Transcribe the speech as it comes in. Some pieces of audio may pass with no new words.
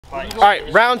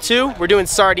Alright, round 2, we're doing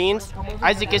sardines.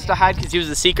 Isaac gets to hide because he was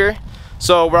the seeker.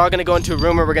 So we're all gonna go into a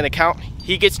room where we're gonna count.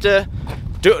 He gets to,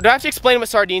 do I have to explain what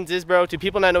sardines is, bro? Do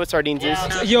people not know what sardines is?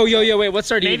 Yo, wait, what's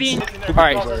sardines? Maybe.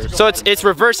 Alright, so it's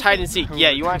reverse hide and seek. Yeah,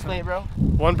 you wanna explain it, bro?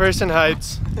 One person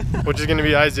hides, which is gonna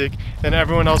be Isaac, then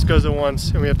everyone else goes at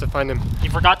once and we have to find him. You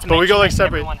forgot to But we go like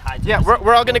separate. Yeah,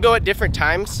 we're all gonna go at different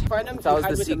times. If I was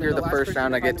the seeker the first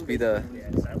round, I get to be the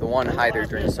one hider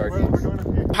during sardines.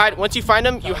 Hide, once you find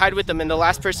them, you hide with them, and the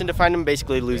last person to find them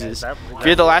basically loses. If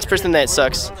you're the last person, then it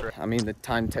sucks. I mean, the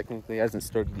time technically hasn't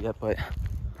started yet, but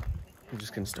I'm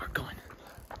just gonna start going.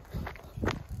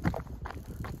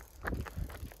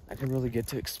 I didn't really get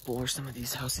to explore some of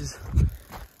these houses,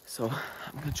 so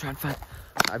I'm gonna try and find.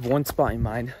 I have one spot in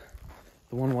mind,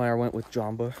 the one where I went with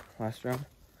Jamba last round.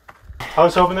 I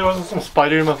was hoping there wasn't some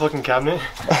spider in my fucking cabinet.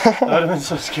 That would have been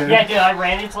so scary. Yeah, dude, I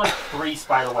ran into like 3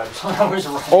 spider webs when I was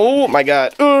running. Oh my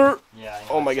god. Yeah,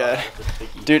 oh my god.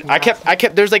 Dude, I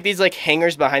kept, there's like these like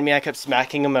hangers behind me. I kept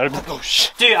smacking them out of like, oh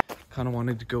shit. Dude, Kind of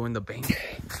wanted to go in the bank,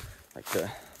 like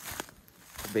the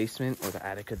basement or the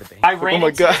attic of the bank. I ran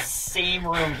into the same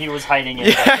room he was hiding in.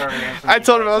 Yeah, I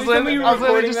told him, I was literally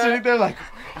just sitting there like,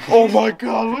 oh my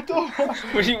god, what the fuck?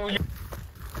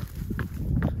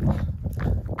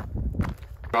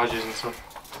 Garages and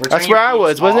stuff. That's where I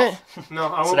was, wasn't it? No,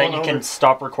 I so that you can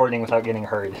stop recording without getting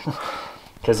heard.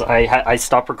 Because I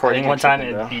stopped recording one time and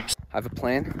it beeps. I have a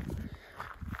plan.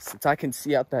 Since I can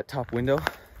see out that top window,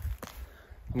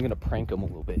 I'm gonna prank him a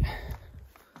little bit.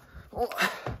 I'm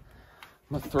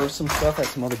gonna throw some stuff at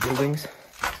some other buildings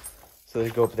so they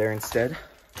go up there instead.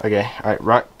 Okay, alright,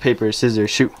 rock, paper, scissors,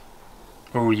 shoot.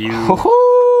 Oh, you.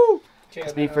 Woohoo!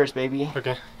 It's me first, baby.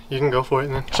 Okay, you can go for it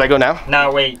then. Should I go now?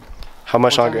 No, wait. How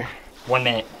much longer? 1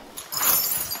 minute.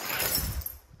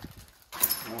 I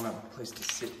don't have a place to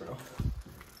sit, bro.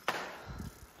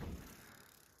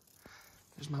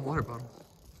 There's my water bottle.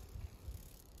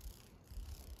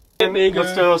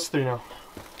 Let's do those 3 now.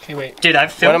 Okay, wait. Dude,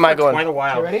 I've filmed when am I going? quite a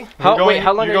while. You ready? How long you're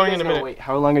are you going guys in a gonna minute. wait?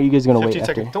 How long are you guys gonna wait 15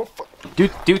 after? seconds. Don't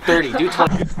Do 30, do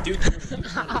 20, do 20.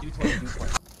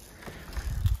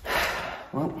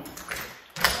 Well,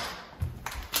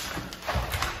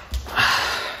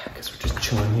 I guess we're just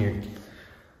chilling here.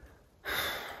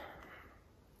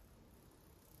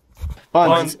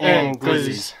 Buns and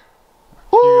glizzies.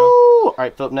 Woo!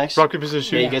 Alright, Philip, next. Rock, paper, scissors,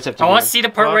 shoot. Yeah, you guys have to I go. want to see the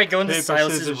part where I go into paper,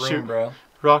 Silas's scissors, room, shoot. bro.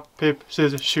 Rock, paper,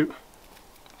 scissors, shoot.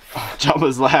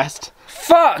 Jumba's last.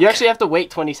 Fuck! You actually have to wait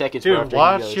 20 seconds. Dude,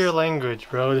 watch your language,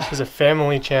 bro. This is a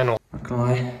family channel. Not gonna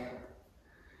lie.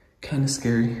 Kinda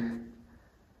scary.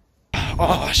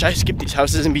 Oh, should I skip these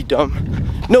houses and be dumb?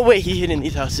 No way he hid in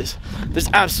these houses. There's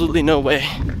absolutely no way.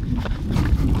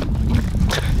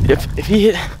 If he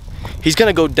hit, he's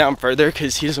gonna go down further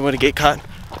because he doesn't want to get caught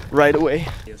right away.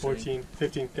 14,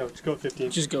 15, go. Just go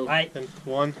 15. Just go. And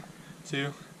 1,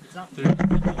 2, 3,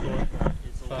 4,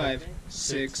 5,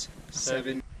 6,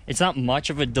 7. It's not much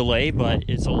of a delay, but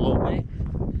it's a little way.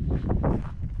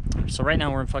 So right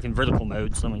now we're in fucking vertical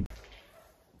mode, so let me...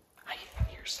 I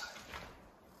hear something.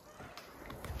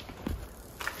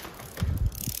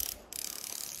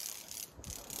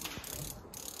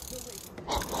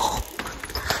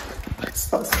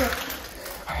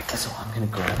 Alright, that's all. I'm gonna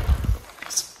grab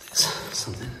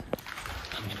something.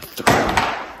 I'm gonna throw it.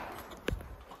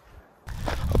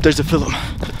 Oh, there's a Philip.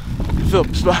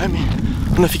 Philip's behind me. I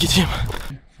don't know if you can see him.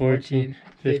 14,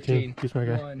 15. He's my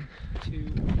guy. 1,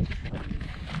 2.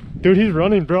 Dude, he's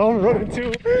running, bro. I'm running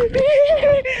too.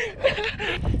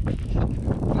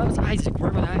 That was Isaac.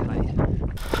 Where would I hide?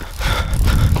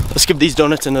 Let's give these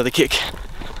donuts another kick.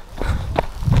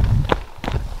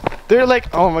 They're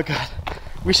like, oh my god.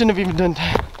 We shouldn't have even done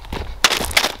that.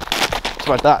 That's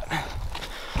what I thought.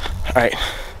 Alright.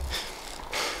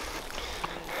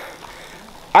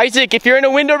 Isaac, if you're in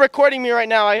a window recording me right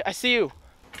now, I see you.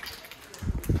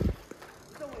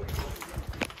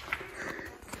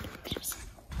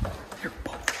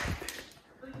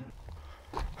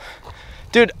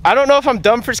 Dude, I don't know if I'm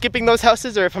dumb for skipping those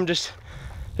houses or if I'm just...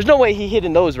 There's no way he hid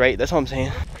in those, right? That's what I'm saying.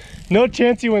 No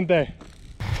chance he went there.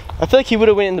 I feel like he would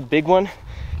have went in the big one.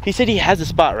 He said he has a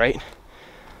spot, right?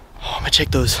 Oh, I'm gonna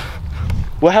check those.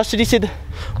 What house did he say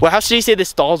the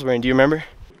stalls were in? Do you remember?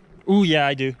 Ooh, yeah,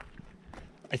 I do.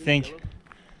 I think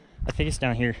it's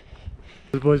down here.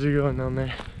 The boys are going down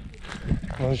there.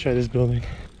 I want to try this building.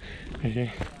 Okay.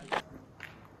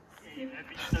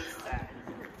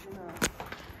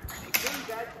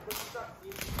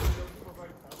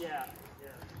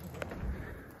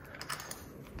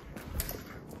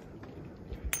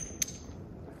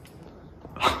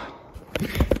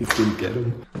 He's gonna get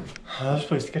him. This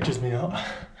place sketches me out.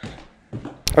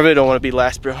 I really don't want to be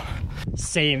last, bro.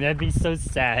 Same, that'd be so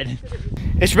sad.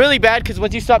 It's really bad because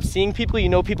once you stop seeing people, you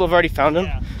know people have already found them.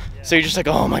 Yeah. So you're just like,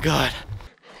 oh my God.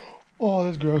 Oh,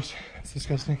 that's gross. That's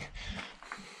disgusting.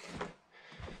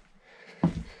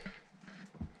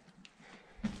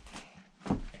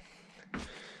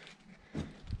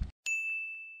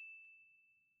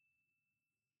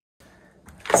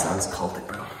 Sounds cultic,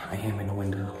 bro. I am in a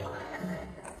window.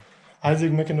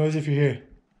 Isaac, make a noise if you're here.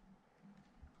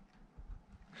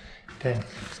 Damn.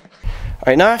 All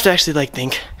right, now I have to actually like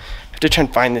think. I have to try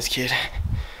and find this kid.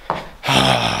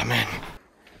 Oh, man.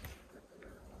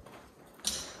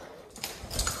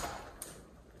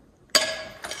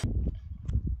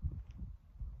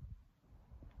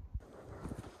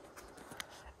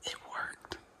 It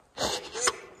worked.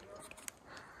 He's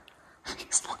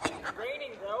looking. It's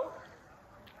raining, bro.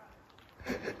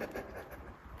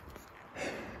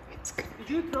 Did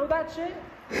you throw that shit?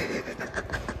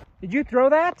 Did you throw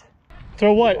that?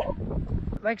 Throw what?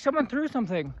 Like someone threw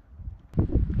something.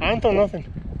 I don't throw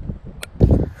nothing.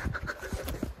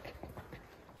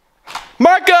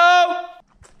 Marco!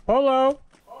 Hello.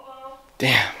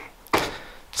 Damn.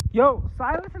 Yo,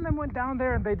 Silas and them went down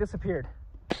there and they disappeared.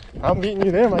 I'm beating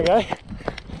you there, my guy.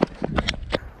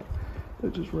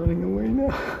 They're just running away now.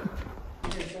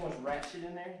 There's someone's rat shit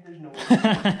in there. There's no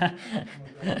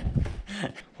way.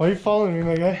 Why are you following me,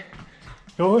 my guy?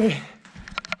 Go away.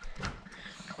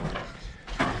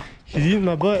 He's eating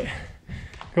my butt.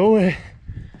 Go away.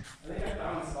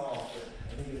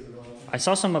 I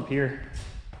saw some up here.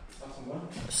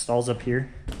 Stalls up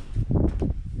here.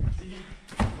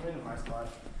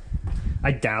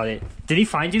 I doubt it. Did he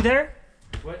find you there?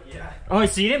 What? Yeah. Oh,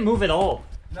 so you didn't move at all.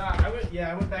 Nah, I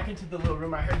went back into the little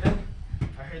room. I heard them.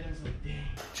 So like, dang.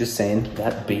 Just saying,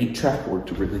 that bait trap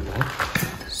worked really well.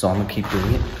 So I'm gonna keep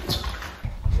doing it.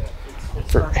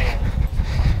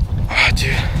 Oh,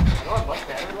 dude.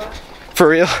 For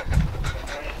real?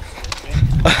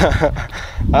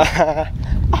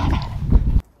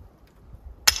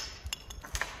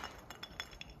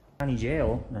 County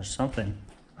jail or something.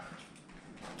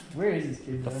 Where is this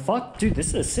kid? The fuck? Dude, this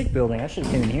is a sick building. I should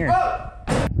have came in here.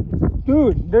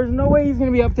 Dude, there's no way he's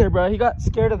gonna be up there, bro. He got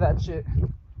scared of that shit.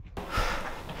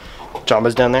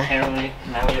 Jamba's down there. Apparently,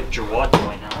 now we have Jawad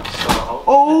going on. So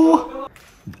Oh!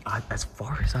 As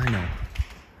far as I know,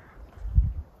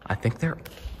 I think they're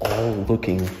all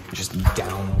looking just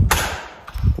down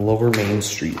Lower Main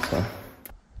Street, huh?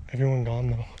 Everyone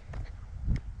gone though.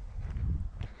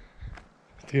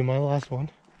 Dude, my last one.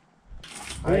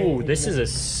 oh, this is a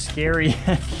scary.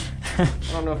 I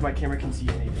don't know if my camera can see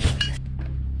anything.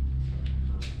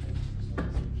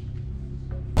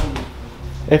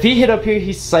 If he hit up here,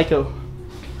 he's psycho.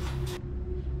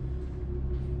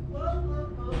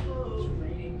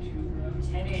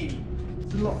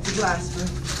 The glass, bro.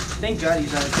 Thank God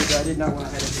he's not a big guy. I did not want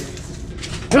to hide up here.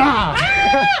 Ah!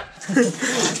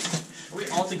 Are we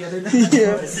all together now?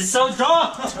 Yeah. This is so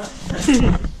dumb.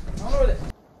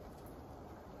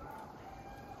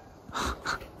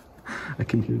 I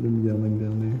can hear them yelling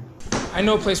down there. I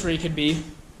know a place where he could be.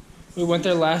 We went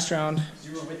there last round.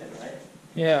 You were with him, right?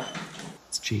 Yeah.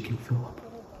 It's Jake and Philip.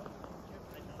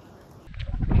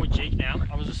 I'm with Jake now.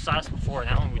 I was with Silas before.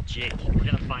 Now I'm with Jake. We're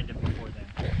gonna find him before then.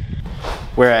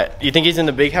 Where at? You think he's in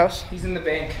the big house? He's in the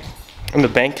bank. In the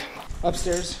bank?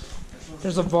 Upstairs.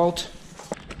 There's a vault.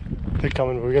 They're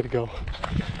coming, but we gotta go.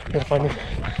 We gotta find them.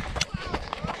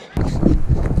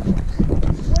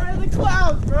 Where are the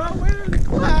clouds, bro? Where are the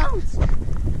clouds?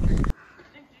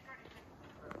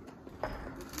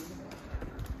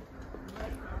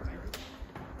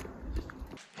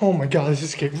 Oh my God, this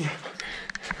is scary.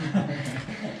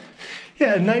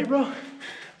 Yeah, at night, bro.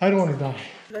 I don't want to die.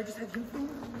 Should I just have you film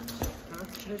it? Huh?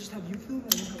 Should I just have you film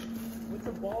it? What's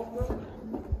the ball, bro?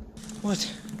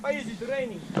 What? Why is it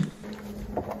raining?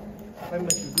 I'm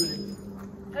not good.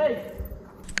 Hey!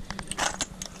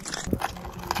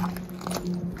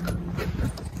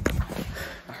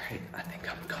 Alright, I think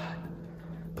I'm caught.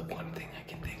 The one thing I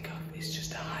can think of is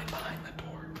just to hide behind the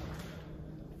door.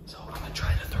 So I'm gonna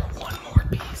try to throw one more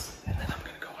piece, and then I'm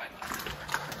gonna go hide behind the door.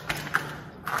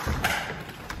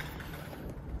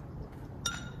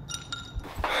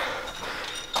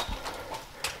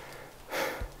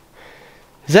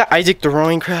 Is that Isaac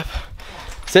throwing crap?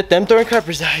 Is that them throwing crap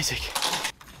or is that Isaac?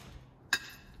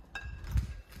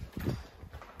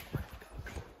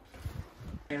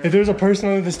 If there was a person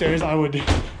under the stairs, I would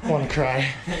want to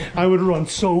cry. I would run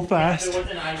so fast. It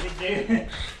wasn't Isaac, dude.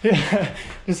 Yeah,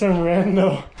 just some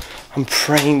rando. I'm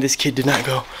praying this kid did not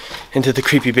go into the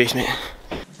creepy basement.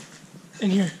 In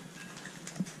here.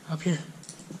 Up here.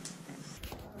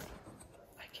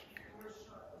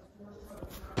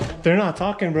 they're not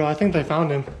talking, bro. I think they found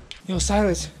him. Yo,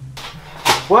 Silas.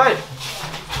 What?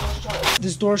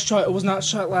 This door's shut. It was not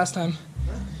shut last time.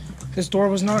 This door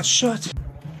was not shut.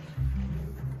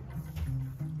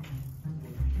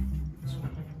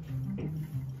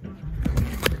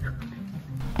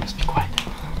 Just be quiet.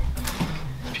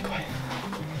 Just be quiet.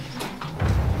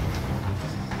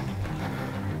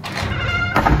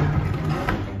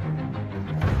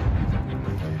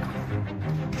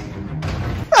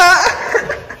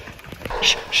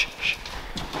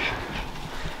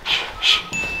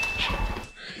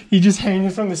 He just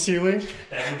hanging from the ceiling.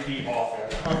 That would be awful.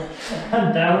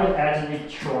 That would actually be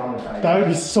traumatizing. That would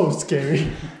be so scary.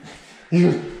 You.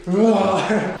 Were you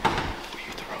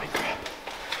throwing crap?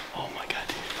 Oh my god,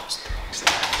 dude. I was throwing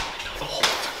stuff. The whole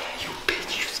thing. You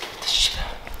bitch, you scared the shit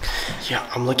out. Yeah,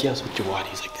 I'm lucky I was with Jawad.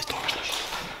 He's like, this door's not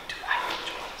shut. Dude, I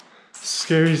hate Jawad.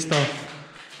 Scary stuff.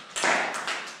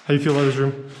 How you feel about this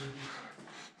room?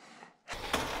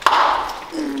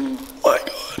 Oh my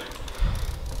god.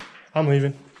 I'm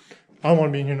leaving. I don't want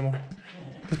to be in here no more.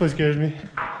 This place scares me.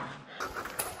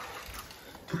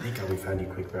 Thank God we found you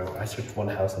quick, bro. I searched one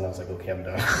house and I was like, okay, I'm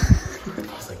done. I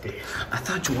was like, dude. I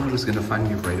thought Jordan was gonna find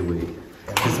me right away.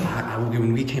 Because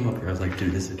when we came up here, I was like,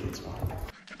 dude, this is a good spot.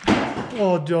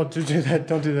 Oh, don't do that.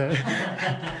 Don't do that. When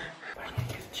I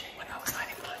was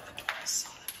hiding behind the door, I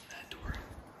saw them in that door.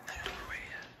 In that doorway.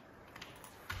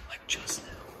 Like just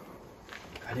now.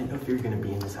 I didn't know if you were gonna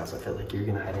be in this house. I felt like you were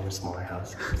gonna hide in a smaller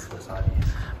house. It's less obvious.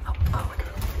 Oh my god.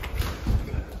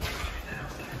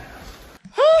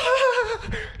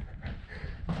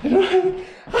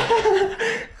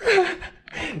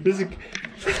 This is.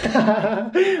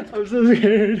 I'm so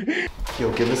scared.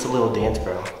 Yo, give us a little dance,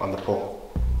 bro, on the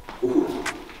pole. Ooh.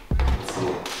 Let's see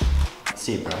it. Let's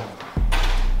see it, bro.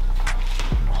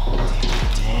 Oh,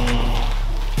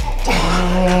 dang.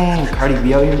 Dang. Cardi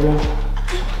B out here, bro.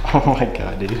 Oh my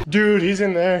god, dude. Dude, he's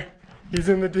in there. He's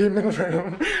in the demon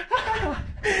room.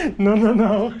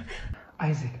 No.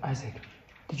 Isaac.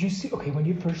 Did you see, okay, when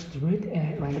you first threw it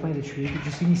and it landed by the tree, did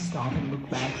you see me stop and look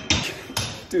back?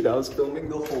 Dude, I was filming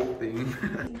the whole thing.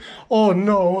 Oh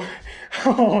no.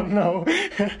 Oh no.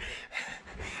 I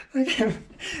can't.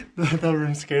 That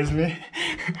room scares me.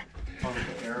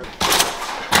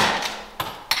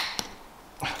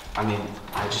 I mean,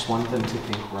 I just wanted them to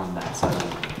think we're on that side of the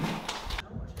room.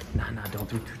 Nah, don't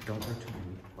do too many.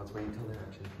 Let's wait until they're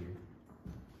actually here.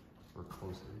 Or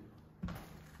closer.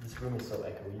 This room is so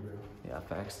echoey, bro. Yeah,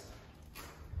 facts.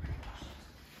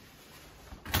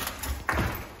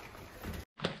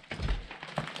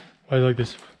 Why do you like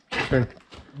this? Turn.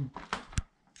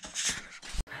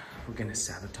 We're gonna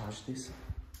sabotage this.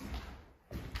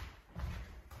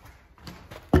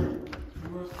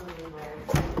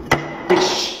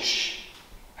 Shh.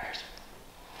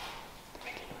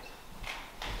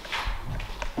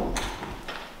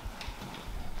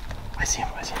 I see him.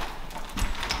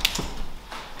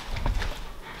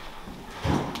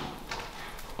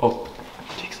 Oh,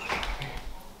 Jake's looking over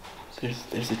here.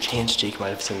 There's a chance Jake might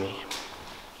have seen me. I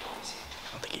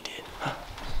don't think he did. Huh?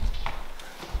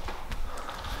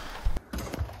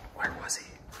 Where was he?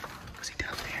 Was he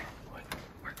down there? What?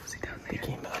 Where was he down there? He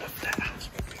came out of that house.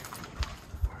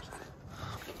 Where is that?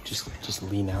 Just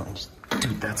lean out and just.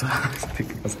 Dude, that's what I was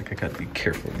thinking. I was like, I gotta be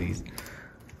careful of these.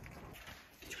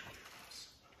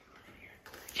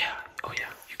 Yeah. Oh yeah.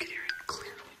 You could hear it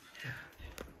clearly. Yeah.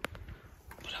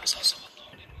 But I was also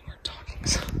alone and we weren't talking,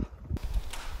 so.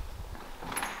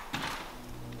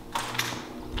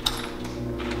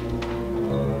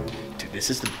 Dude, this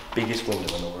is the biggest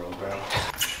window in the world, bro.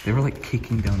 They were like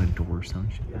kicking down a door or some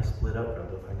shit. You gotta split up, bro.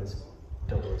 They'll find us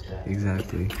double as bad.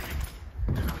 Exactly.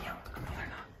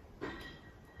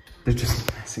 They're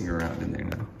just messing around in there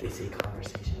now. They say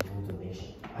conversation rules a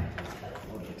nation. I think that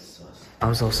would get sus. I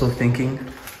was also thinking,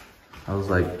 I was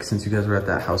like, since you guys were at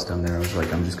that house down there, I was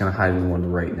like, I'm just gonna hide in the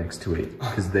one right next to it,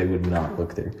 because they would not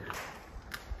look there.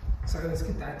 Sorry, let's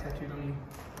get that tattooed on you.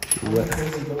 What?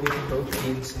 Crazy, but we can both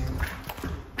be the same.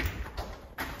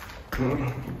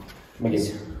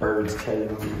 These birds tell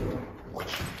you.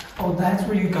 Oh, that's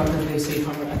where you got that they say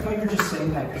from. I thought you were just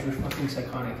saying that because you're fucking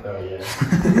psychotic. Oh, yeah.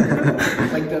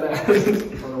 Like that.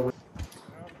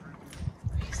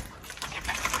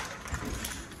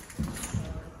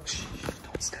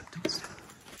 Don't step.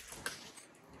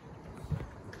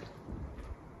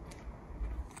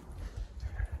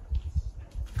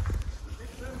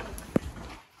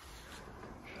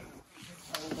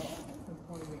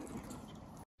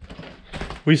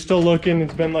 We still looking.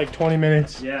 It's been like 20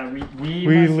 minutes. Yeah, we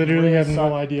literally have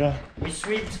no idea. We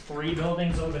sweeped 3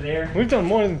 buildings over there. We've done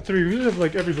more than 3. We have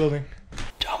like every building.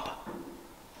 Jamba,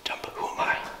 who am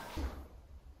I?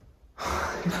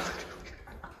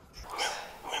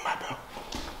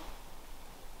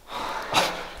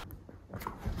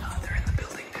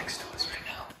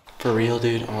 For real,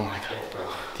 dude? Oh my god, bro.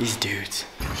 These dudes.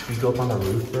 Should we go up on the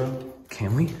roof, bro?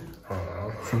 Can we?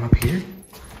 From up here?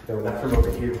 No, not from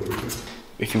over here, but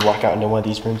if you walk out into one of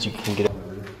these rooms, you can get up.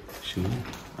 Shoot,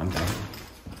 I'm down.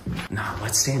 Nah,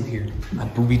 let's stand here. I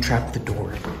booby trap the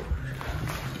door.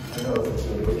 I know,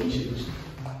 but you should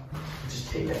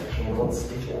just take that handle and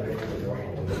stick it right in the door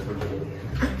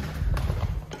handle.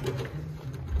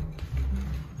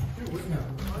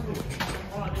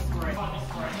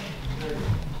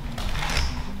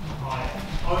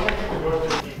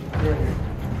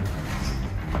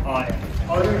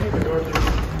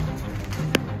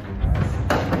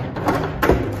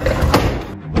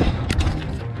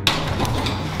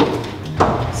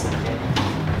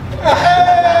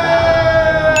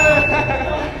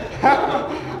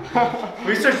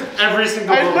 We searched every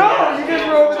single I know! You guys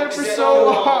were over there for so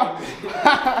long!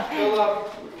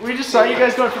 We just saw you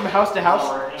guys going from house to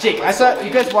house. Jake, I saw you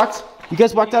guys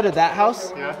walked out of that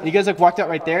house, and you guys like walked out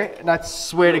right there, and I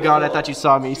swear to God I thought you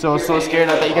saw me, so I was so scared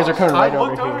I thought you guys were coming right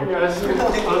over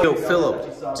here. Yo,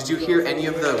 Philip, did you hear any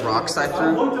of the rocks I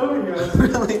threw?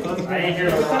 Really? I didn't hear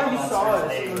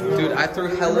Dude, I threw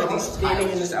hella these standing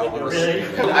in this out. We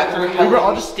were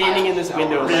all just standing in this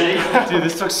window. Dude,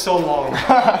 this took so long.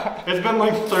 It's been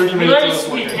like 30 We minutes. already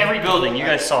sweeped every building. You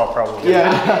guys saw probably.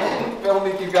 Yeah.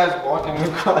 Filming you guys walking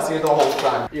across here the whole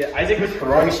time. Yeah, Isaac was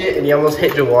throwing shit and he almost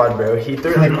hit Jawad, bro. He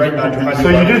threw it like right on Jawad. So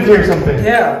you did throw something?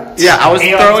 Yeah. Yeah, I was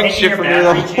Hey, throwing taking shit your from here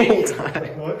the battery, whole Jake.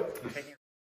 time.